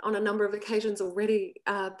raised on a number of occasions already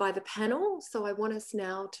by the panel, so I want us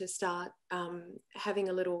now to start having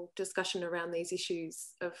a little discussion around these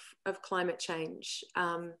issues of climate change.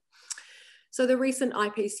 So the recent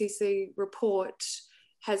IPCC report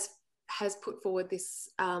has put forward this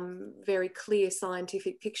very clear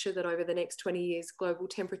scientific picture that over the next 20 years, global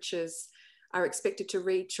temperatures are expected to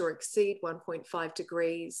reach or exceed 1.5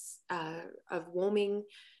 degrees of warming.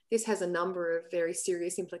 This has a number of very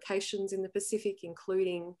serious implications in the Pacific,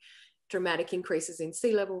 including dramatic increases in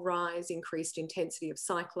sea level rise, increased intensity of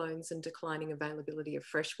cyclones, and declining availability of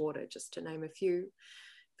fresh water, just to name a few.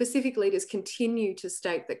 Pacific leaders continue to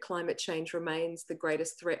state that climate change remains the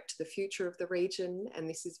greatest threat to the future of the region, and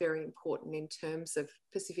this is very important in terms of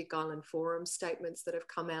Pacific Island Forum statements that have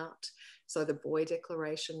come out. So the Boy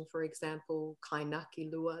Declaration, for example,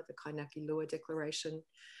 Kainaki-Lua, the Kainaki-Lua Declaration.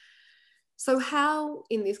 So how,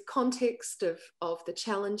 in this context of the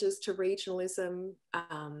challenges to regionalism,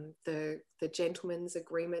 the gentleman's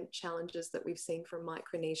agreement challenges that we've seen from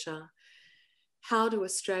Micronesia, how do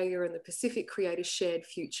Australia and the Pacific create a shared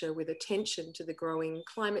future with attention to the growing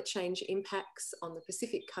climate change impacts on the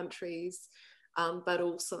Pacific countries, but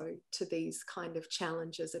also to these kind of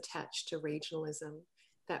challenges attached to regionalism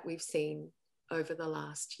that we've seen over the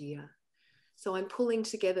last year? So I'm pulling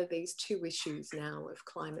together these two issues now of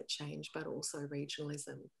climate change, but also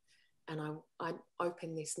regionalism. And I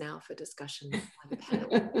open this now for discussion by the panel.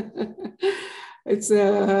 It's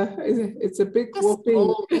a big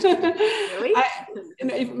whooping.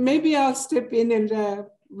 Really? Maybe I'll step in and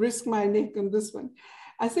risk my neck on this one.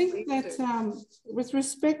 I think that with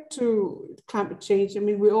respect to climate change, I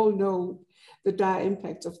mean, we all know the dire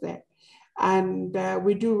impact of that. And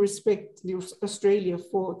we do respect Australia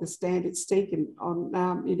for the stand it's taken on,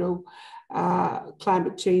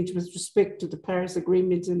 climate change with respect to the Paris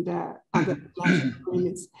Agreement and other climate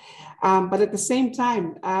agreements. But at the same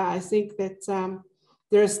time, I think that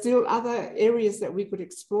there are still other areas that we could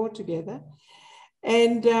explore together.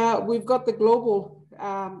 And we've got the global,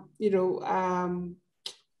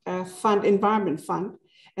 environment fund,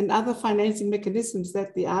 and other financing mechanisms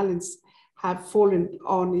that the islands have fallen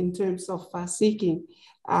on in terms of seeking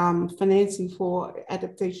financing for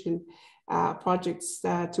adaptation projects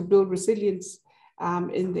to build resilience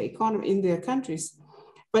in the economy, in their countries.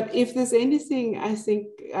 But if there's anything, I think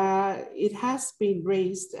it has been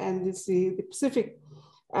raised, and it's the Pacific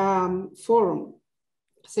Forum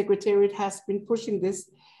Secretariat has been pushing this.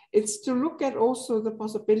 It's to look at also the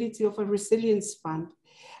possibility of a resilience fund.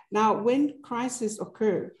 Now, when crises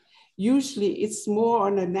occur, usually it's more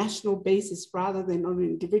on a national basis rather than on an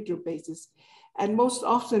individual basis. And most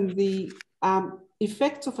often the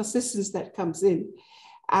effect of assistance that comes in,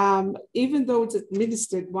 even though it's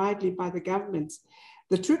administered widely by the government,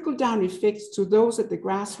 the trickle-down effects to those at the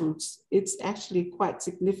grassroots, it's actually quite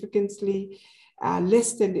significantly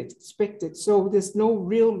less than expected. So there's no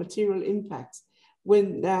real material impact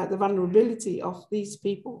when the vulnerability of these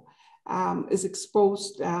people is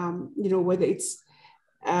exposed, whether it's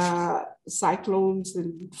cyclones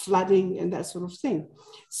and flooding and that sort of thing.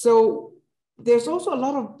 So there's also a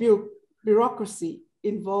lot of bureaucracy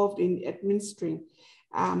involved in administering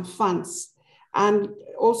funds. And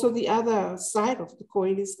also the other side of the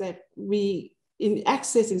coin is that in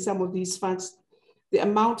accessing some of these funds, the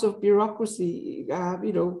amount of bureaucracy,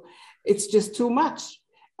 it's just too much.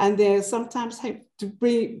 And they sometimes have to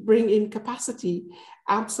bring in capacity,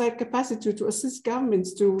 outside capacity to assist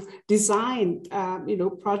governments to design,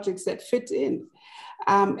 projects that fit in.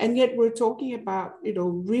 And yet we're talking about,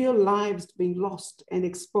 real lives being lost and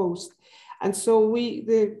exposed. And so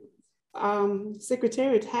the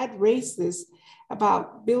Secretariat had raised this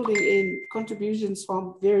about building in contributions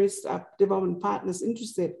from various development partners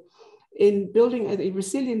interested in building a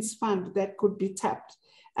resilience fund that could be tapped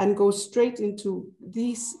and go straight into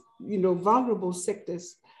these, vulnerable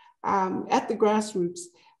sectors at the grassroots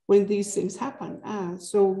when these things happen.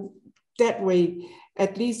 So that way,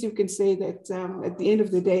 at least you can say that at the end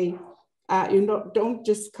of the day, don't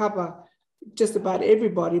just cover just about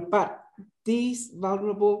everybody, but these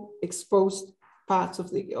vulnerable, exposed parts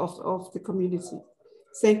of the community.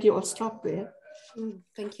 Thank you. I'll stop there.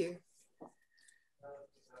 Thank you.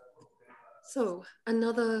 So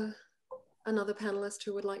another panelist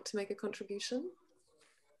who would like to make a contribution.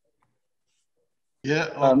 Yeah,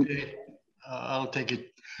 okay, I'll take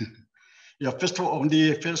it. Yeah, first of all, on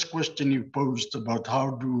the first question you posed about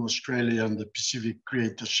how do Australia and the Pacific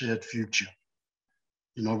create a shared future,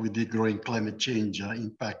 with the growing climate change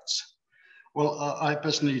impacts. Well, I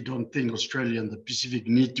personally don't think Australia and the Pacific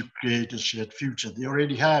need to create a shared future. They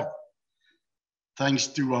already have, thanks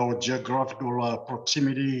to our geographical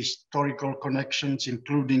proximity, historical connections,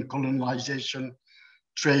 including colonization,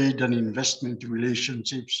 trade and investment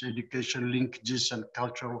relationships, education linkages, and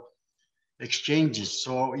cultural exchanges.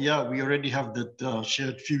 So yeah, we already have that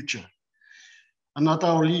shared future. And at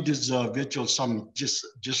our leaders' virtual summit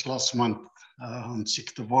just last month, on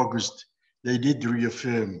 6th of August, they did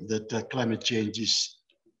reaffirm that climate change is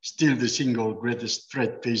still the single greatest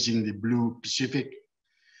threat facing the Blue Pacific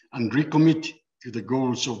and recommit to the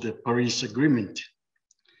goals of the Paris Agreement.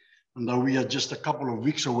 And we are just a couple of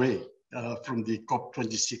weeks away from the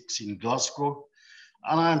COP26 in Glasgow.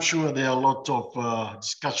 And I'm sure there are a lot of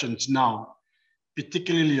discussions now,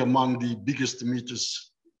 particularly among the biggest emitters,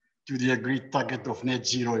 to the agreed target of net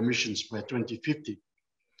zero emissions by 2050,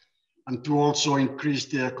 and to also increase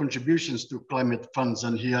their contributions to climate funds.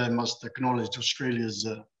 And here I must acknowledge Australia's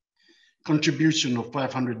contribution of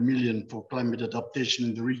 500 million for climate adaptation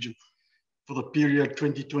in the region for the period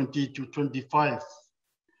 2020 to 25,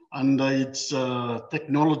 and its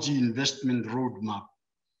technology investment roadmap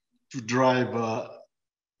to drive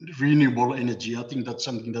renewable energy. I think that's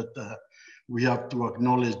something that we have to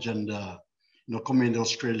acknowledge and commend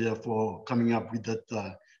Australia for coming up with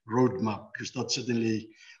that roadmap, because that certainly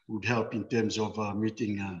would help in terms of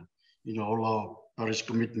meeting all our Paris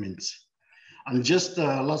commitments. And just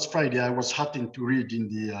last Friday, I was heartened to read in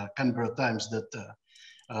the Canberra Times that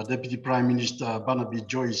Deputy Prime Minister Barnaby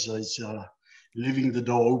Joyce is leaving the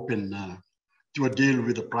door open to a deal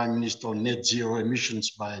with the Prime Minister on net zero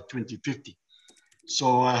emissions by 2050.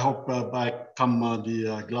 So I hope by come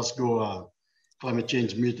the Glasgow climate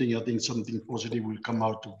change meeting, I think something positive will come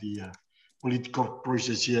out of the political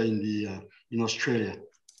process here in Australia.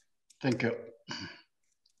 Thank you.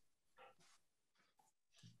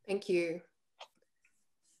 Thank you.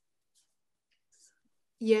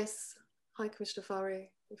 Yes. Hi, Commissioner Fare,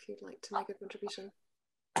 if you'd like to make a contribution.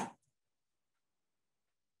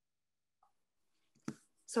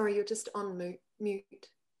 Sorry, you're just on mute.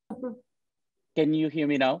 Can you hear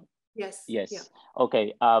me now? Yes. Yes. Yeah.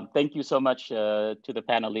 Okay. Thank you so much to the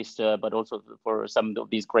panelists, but also for some of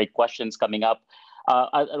these great questions coming up.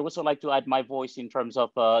 I'd also like to add my voice in terms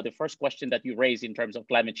of the first question that you raised in terms of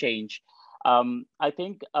climate change. I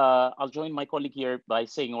think I'll join my colleague here by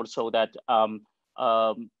saying also that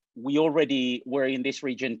we already were in this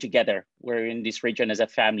region together. We're in this region as a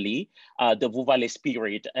family, the Vuvale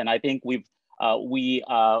spirit, and I think we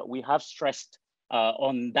have stressed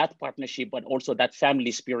on that partnership, but also that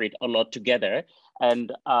family spirit a lot together.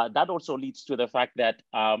 And that also leads to the fact that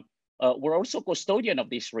we're also custodian of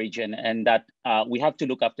this region, and that we have to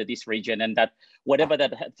look after this region, and that whatever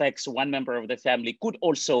that affects one member of the family could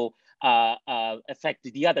also affect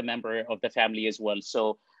the other member of the family as well.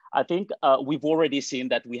 So I think we've already seen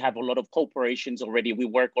that we have a lot of cooperations already. We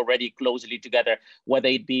work already closely together, whether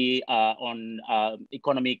it be on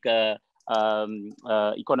economic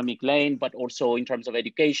lane, but also in terms of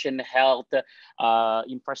education, health,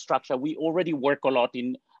 infrastructure. We already work a lot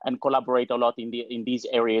in and collaborate a lot in these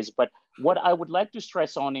areas. But what I would like to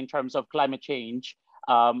stress on in terms of climate change,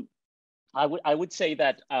 I would say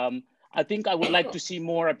that I think I would like to see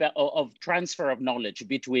more of transfer of knowledge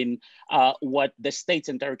between what the states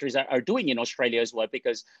and territories are doing in Australia as well,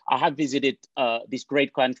 because I have visited this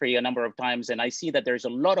great country a number of times, and I see that there's a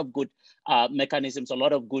lot of good mechanisms, a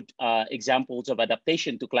lot of good examples of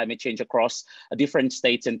adaptation to climate change across different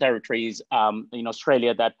states and territories in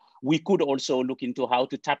Australia that we could also look into how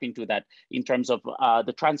to tap into that in terms of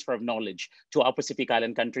the transfer of knowledge to our Pacific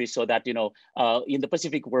Island countries, so that, in the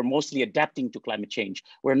Pacific, we're mostly adapting to climate change.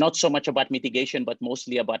 We're not so much about mitigation, but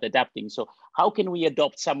mostly about adapting. So how can we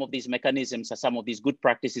adopt some of these mechanisms, some of these good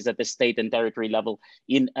practices at the state and territory level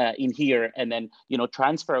in here, and then,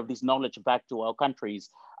 transfer of this knowledge back to our countries?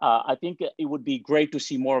 I think it would be great to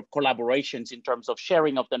see more of collaborations in terms of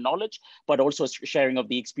sharing of the knowledge, but also sharing of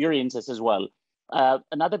the experiences as well.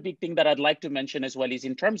 Another big thing that I'd like to mention as well is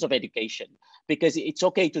in terms of education, because it's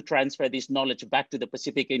okay to transfer this knowledge back to the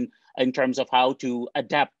Pacific in terms of how to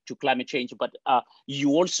adapt to climate change, but you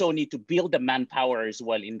also need to build the manpower as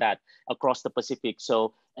well in that across the Pacific.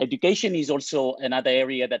 So education is also another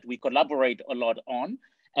area that we collaborate a lot on.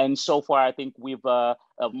 And so far, I think we've,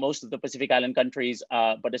 most of the Pacific Island countries,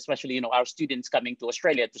 but especially, our students coming to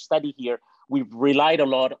Australia to study here, we've relied a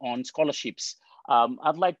lot on scholarships.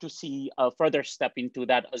 I'd like to see a further step into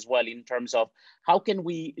that as well, in terms of how can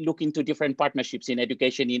we look into different partnerships in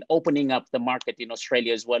education, in opening up the market in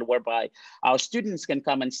Australia as well, whereby our students can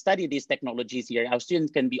come and study these technologies here. Our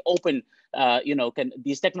students can be open,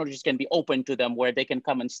 these technologies can be open to them, where they can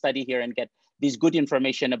come and study here and get this good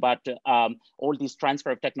information about all these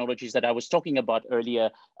transfer of technologies that I was talking about earlier,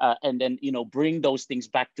 and then, bring those things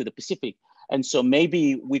back to the Pacific. And so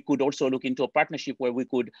maybe we could also look into a partnership where we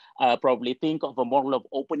could probably think of a model of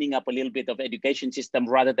opening up a little bit of education system,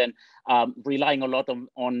 rather than relying a lot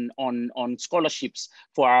on scholarships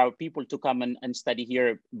for our people to come and study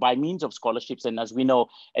here by means of scholarships. And as we know,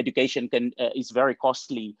 education is very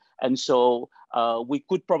costly. And so we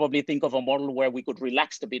could probably think of a model where we could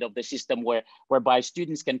relax a bit of the system, whereby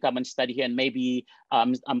students can come and study here, and maybe,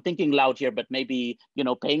 I'm thinking loud here, but maybe,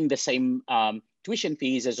 paying the same tuition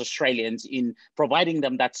fees as Australians, in providing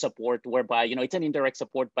them that support, whereby, it's an indirect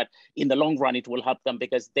support, but in the long run, it will help them,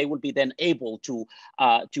 because they will be then able to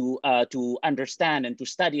understand and to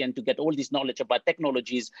study and to get all this knowledge about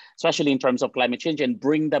technologies, especially in terms of climate change, and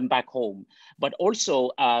bring them back home. But also,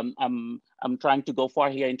 I'm trying to go far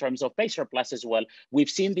here in terms of Pacer Plus as well. We've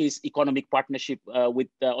seen this economic partnership with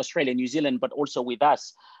Australia, New Zealand, but also with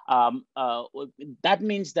us. That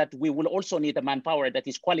means that we will also need a manpower that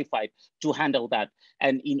is qualified to handle that.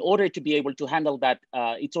 And in order to be able to handle that,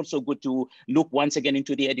 it's also good to look once again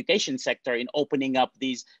into the education sector, in opening up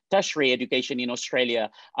these tertiary education in Australia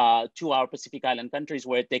to our Pacific Island countries,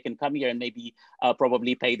 where they can come here and maybe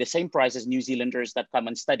probably pay the same price as New Zealanders that come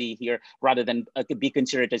and study here, rather than be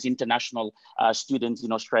considered as international students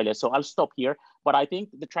in Australia. So I'll stop here, but I think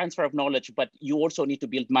the transfer of knowledge, but you also need to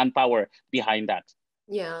build manpower behind that.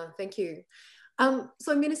 Yeah, thank you.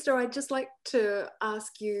 So Minister, I'd just like to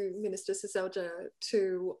ask you, Minister Seselja,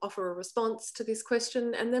 to offer a response to this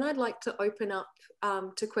question, and then I'd like to open up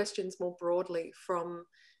to questions more broadly from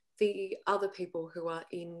the other people who are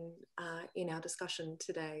in our discussion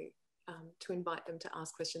today, to invite them to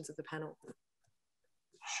ask questions of the panel.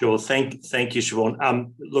 Sure. Thank you,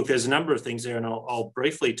 Siobhan. Look, there's a number of things there, and I'll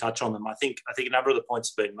briefly touch on them. I think a number of the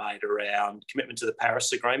points have been made around commitment to the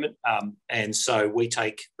Paris Agreement, and so we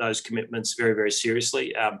take those commitments very, very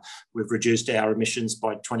seriously. We've reduced our emissions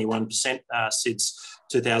by 21% since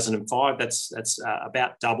 2005. That's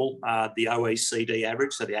about double the OECD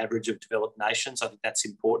average, so the average of developed nations. I think that's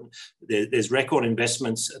important. There's record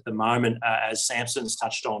investments at the moment, as Samson's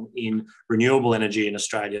touched on, in renewable energy in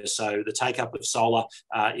Australia. So the take-up of solar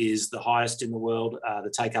is the highest in the world.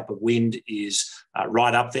 The take-up of wind is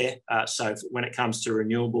right up there. So when it comes to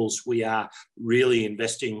renewables, we are really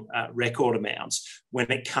investing record amounts.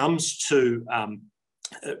 When it comes to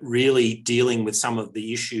really dealing with some of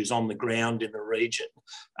the issues on the ground in the region,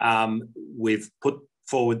 we've put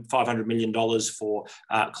forward $500 million for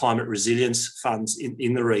climate resilience funds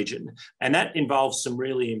in the region. And that involves some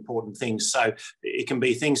really important things. So it can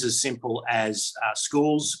be things as simple as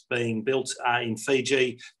schools being built in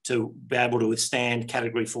Fiji to be able to withstand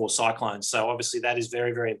Category 4 cyclones. So obviously that is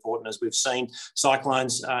very, very important. As we've seen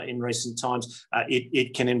cyclones in recent times,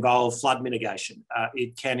 it can involve flood mitigation.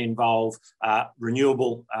 It can involve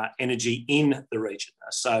renewable energy in the region.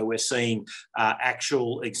 So we're seeing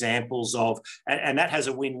actual examples of, and that has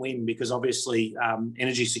a win-win, because obviously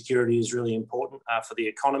energy security is really important for the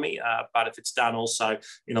economy, but if it's done also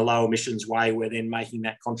in a low emissions way, we're then making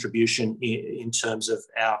that contribution in terms of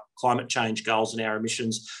our climate change goals and our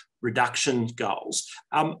emissions reduction goals.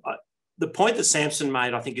 the point that Samson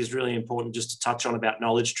made, I think, is really important just to touch on about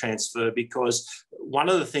knowledge transfer, because one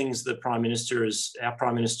of the things that our Prime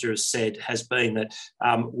Minister has said has been that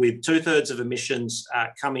with 2/3 of emissions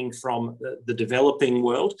coming from the developing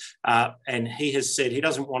world, and he has said he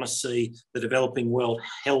doesn't want to see the developing world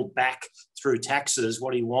held back through taxes.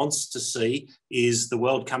 What he wants to see is the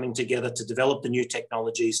world coming together to develop the new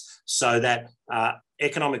technologies so that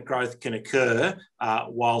economic growth can occur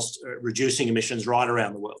whilst reducing emissions right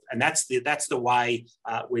around the world. And that's the way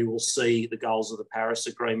we will see the goals of the Paris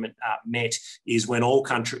Agreement met, is when all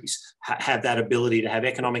countries have that ability to have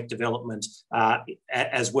economic development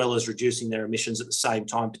as well as reducing their emissions at the same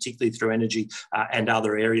time, particularly through energy and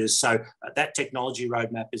other areas. So that technology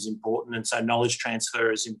roadmap is important, and so knowledge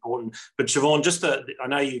transfer is important. But Siobhan, I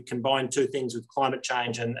know you combine two things with climate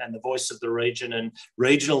change and the voice of the region and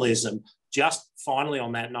regionalism. Just finally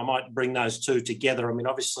on that, and I might bring those two together. I mean,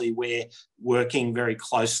 obviously, we're working very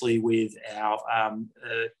closely with our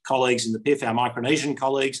colleagues in the PIF, our Micronesian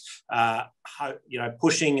colleagues,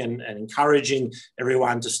 pushing and encouraging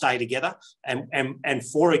everyone to stay together. And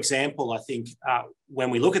for example, I think when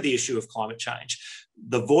we look at the issue of climate change,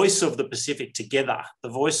 the voice of the Pacific together, the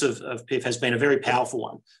voice of PIF has been a very powerful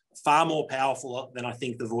one. Far more powerful than I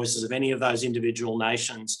think the voices of any of those individual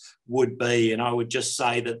nations would be. And I would just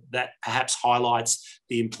say that perhaps highlights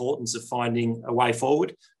the importance of finding a way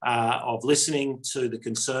forward, of listening to the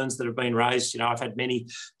concerns that have been raised. I've had many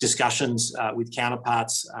discussions with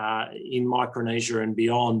counterparts in Micronesia and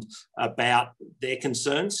beyond about their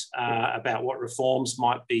concerns, about what reforms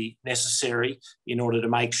might be necessary in order to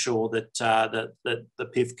make sure that the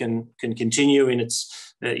PIF can continue in its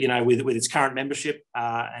with its current membership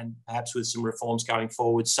and perhaps with some reforms going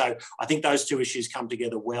forward. So I think those two issues come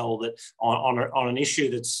together well, that on an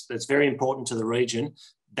issue that's very important to the region,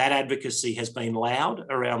 that advocacy has been loud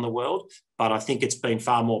around the world, but I think it's been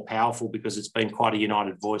far more powerful because it's been quite a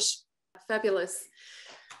united voice. Fabulous.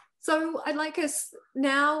 So I'd like us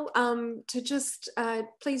now to just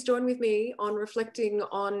please join with me on reflecting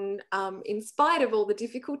on, in spite of all the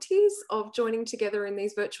difficulties of joining together in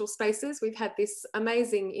these virtual spaces, we've had this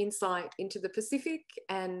amazing insight into the Pacific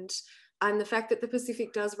and the fact that the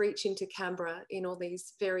Pacific does reach into Canberra in all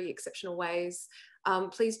these very exceptional ways.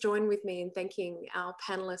 Please join with me in thanking our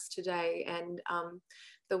panellists today and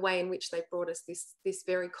the way in which they've brought us this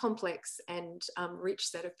very complex and rich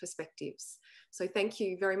set of perspectives. So thank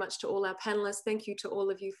you very much to all our panellists. Thank you to all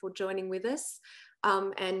of you for joining with us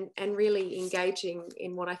and really engaging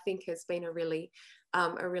in what I think has been a really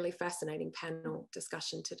fascinating panel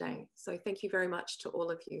discussion today. So thank you very much to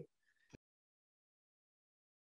all of you.